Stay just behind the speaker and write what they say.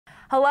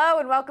Hello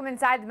and welcome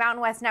inside the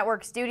Mountain West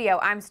Network studio.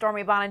 I'm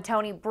Stormy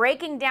Bonantoni,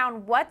 breaking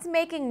down what's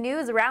making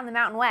news around the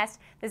Mountain West.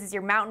 This is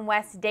your Mountain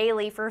West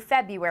Daily for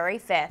February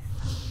 5th.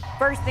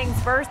 First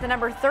things first, the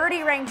number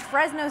 30 ranked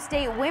Fresno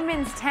State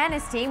women's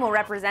tennis team will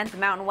represent the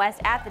Mountain West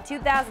at the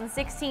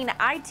 2016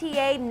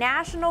 ITA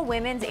National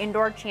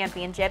Indoor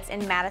Championships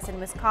in Madison,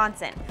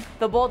 Wisconsin.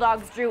 The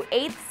Bulldogs drew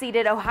 8th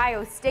seeded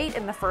Ohio State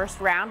in the first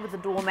round, with the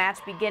dual match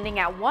beginning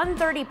at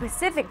 1:30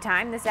 Pacific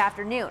time this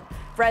afternoon.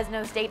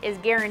 Fresno State is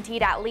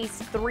guaranteed at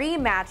least 3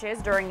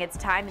 matches during its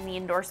time in the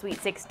Indoor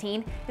Sweet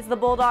 16. It's the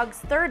Bulldogs'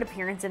 third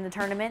appearance in the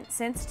tournament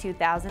since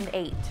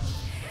 2008.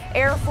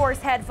 Air Force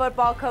head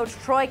football coach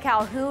Troy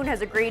Calhoun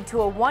has agreed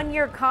to a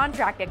 1-year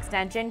contract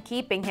extension,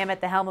 keeping him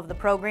at the helm of the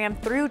program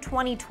through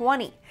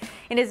 2020.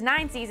 In his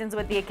 9 seasons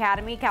with the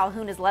Academy,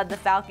 Calhoun has led the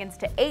Falcons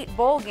to 8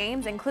 bowl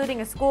games,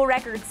 including a school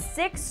record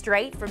 6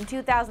 straight from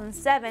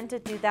 2007 to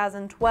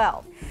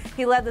 2012.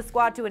 He led the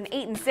squad to an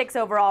 8-6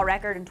 overall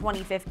record in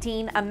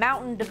 2015, a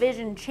Mountain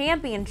Division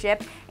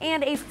championship,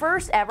 and a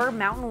first-ever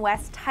Mountain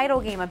West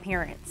title game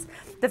appearance.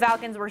 The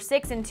Falcons were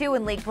 6-2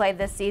 in league play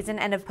this season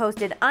and have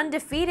posted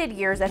undefeated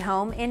years at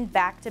home in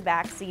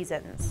back-to-back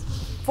seasons.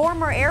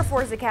 Former Air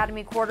Force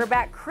Academy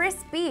quarterback Chris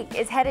Beake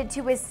is headed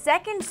to his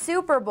 2nd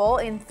Super Bowl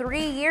in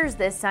 3 years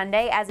this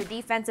Sunday as a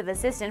defensive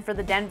assistant for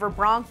the Denver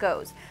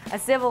Broncos. A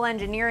civil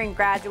engineering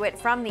graduate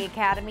from the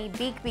Academy,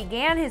 Beake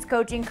began his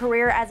coaching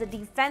career as a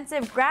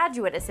defensive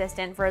graduate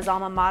assistant for his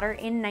alma mater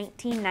in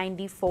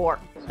 1994.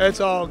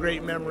 It's all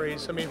great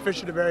memories. I mean,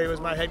 Fisher DeBerry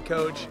was my head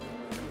coach,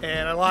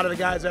 and a lot of the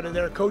guys that are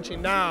there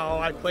coaching now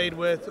I played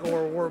with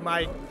or were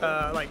my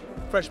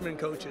freshman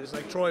coaches.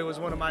 Like Troy was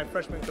one of my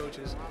freshman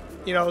coaches.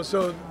 You know,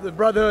 so the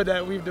brotherhood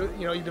that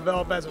you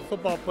develop as a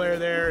football player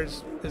there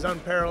is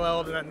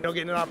unparalleled, and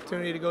getting an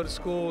opportunity to go to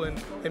school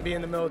and be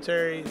in the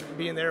military,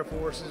 be in the Air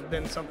Force has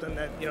been something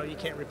that you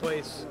can't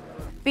replace.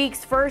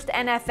 Beake's first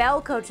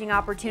NFL coaching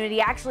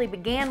opportunity actually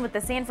began with the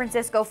San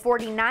Francisco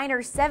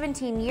 49ers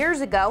 17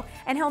 years ago,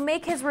 and he'll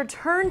make his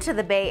return to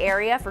the Bay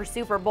Area for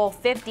Super Bowl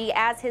 50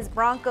 as his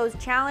Broncos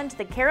challenge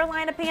the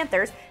Carolina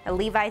Panthers at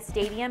Levi's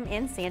Stadium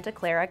in Santa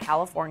Clara,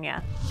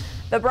 California.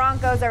 The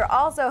Broncos are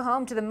also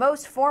home to the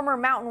most former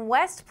Mountain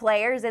West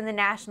players in the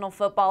National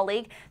Football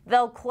League.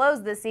 They'll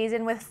close the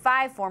season with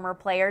 5 former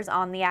players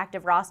on the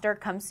active roster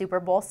come Super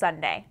Bowl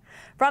Sunday.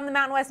 From the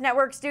Mountain West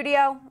Network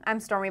studio,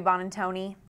 I'm Stormy Bonantoni.